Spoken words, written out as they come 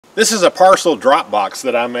This is a parcel drop box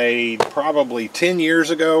that I made probably 10 years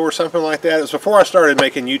ago or something like that. It was before I started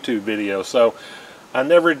making YouTube videos, so I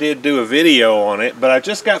never did do a video on it, but I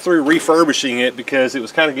just got through refurbishing it because it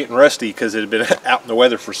was kind of getting rusty because it had been out in the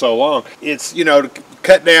weather for so long. It's, you know, to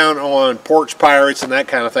cut down on porch pirates and that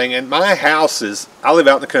kind of thing. And my house is, I live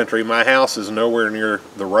out in the country, my house is nowhere near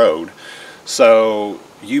the road. So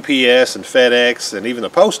UPS and FedEx and even the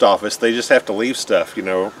post office, they just have to leave stuff, you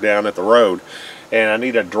know, down at the road. And I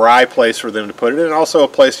need a dry place for them to put it in, and also a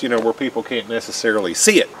place, you know, where people can't necessarily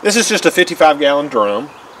see it. This is just a 55-gallon drum,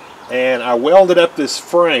 and I welded up this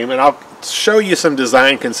frame, and I'll show you some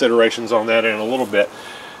design considerations on that in a little bit.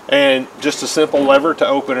 And just a simple lever to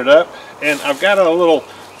open it up, and I've got a little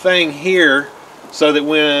thing here so that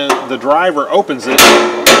when the driver opens it,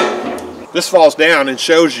 this falls down and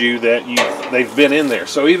shows you that they've been in there.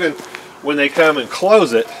 So even when they come and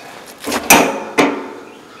close it,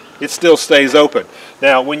 it still stays open.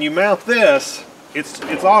 Now when you mount this, it's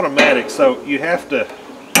automatic, so you have to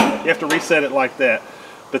reset it like that.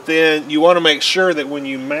 But then you want to make sure that when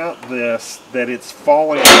you mount this, that it's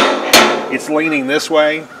falling, it's leaning this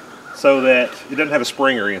way, so that it doesn't have a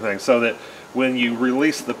spring or anything, so that when you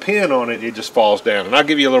release the pin on it, it just falls down. And I'll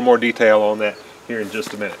give you a little more detail on that here in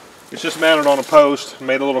just a minute. It's just mounted on a post,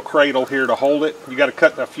 made a little cradle here to hold it. You got to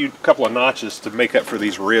cut a couple of notches to make up for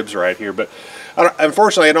these ribs right here. But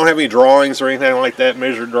unfortunately, I don't have any drawings or anything like that,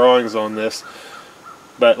 measured drawings on this.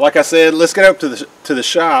 But like I said, let's get up to the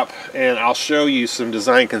shop and I'll show you some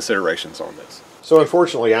design considerations on this. So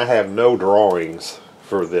unfortunately, I have no drawings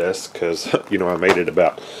for this because, you know, I made it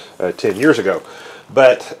about 10 years ago.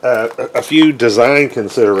 But a few design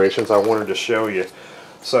considerations I wanted to show you.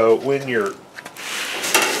 So when you're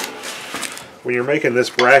making this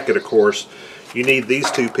bracket, of course, you need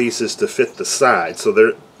these two pieces to fit the side,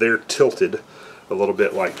 so they're tilted a little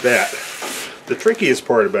bit like that. The trickiest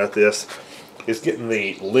part about this is getting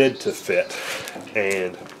the lid to fit,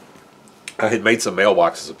 and I had made some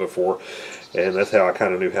mailboxes before, and that's how I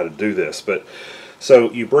kind of knew how to do this. But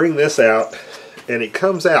so you bring this out, and it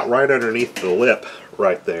comes out right underneath the lip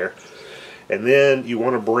right there, and then you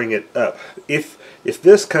want to bring it up. If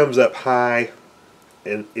this comes up high,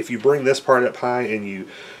 and if you bring this part up high and you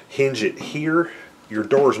hinge it here, your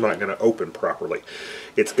door's not going to open properly.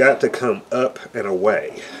 It's got to come up and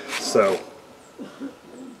away. So,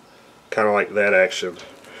 kind of like that action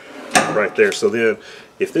right there. So then,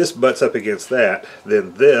 if this butts up against that,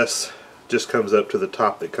 then this just comes up to the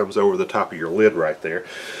top that comes over the top of your lid right there.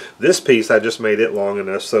 This piece, I just made it long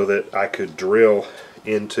enough so that I could drill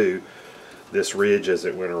into this ridge as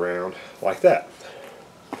it went around like that.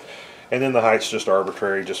 And then the height's just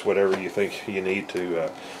arbitrary, just whatever you think you need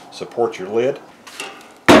to support your lid.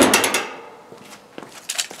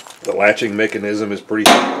 The latching mechanism is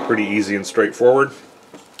pretty easy and straightforward.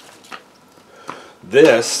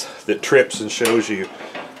 This that trips and shows you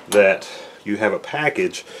that you have a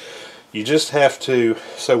package, you just have to,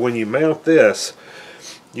 so when you mount this,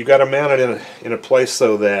 you got to mount it in a place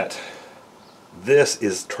so that this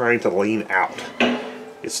is trying to lean out.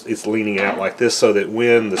 It's leaning out like this so that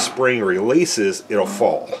when the spring releases, it'll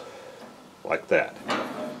fall like that.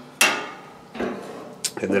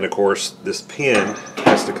 And then of course this pin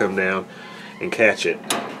has to come down and catch it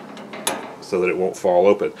so that it won't fall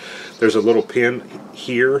open. There's a little pin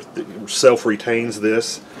here that self-retains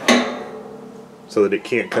this so that it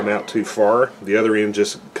can't come out too far. The other end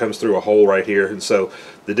just comes through a hole right here, and so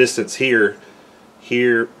the distance here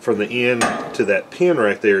from the end to that pin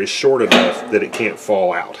right there is short enough that it can't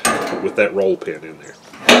fall out with that roll pin in there.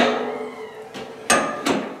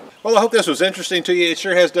 Well, I hope this was interesting to you. It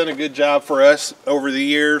sure has done a good job for us over the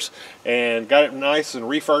years and got it nice and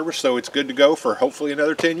refurbished, so it's good to go for hopefully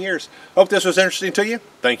another 10 years. Hope this was interesting to you.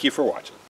 Thank you for watching.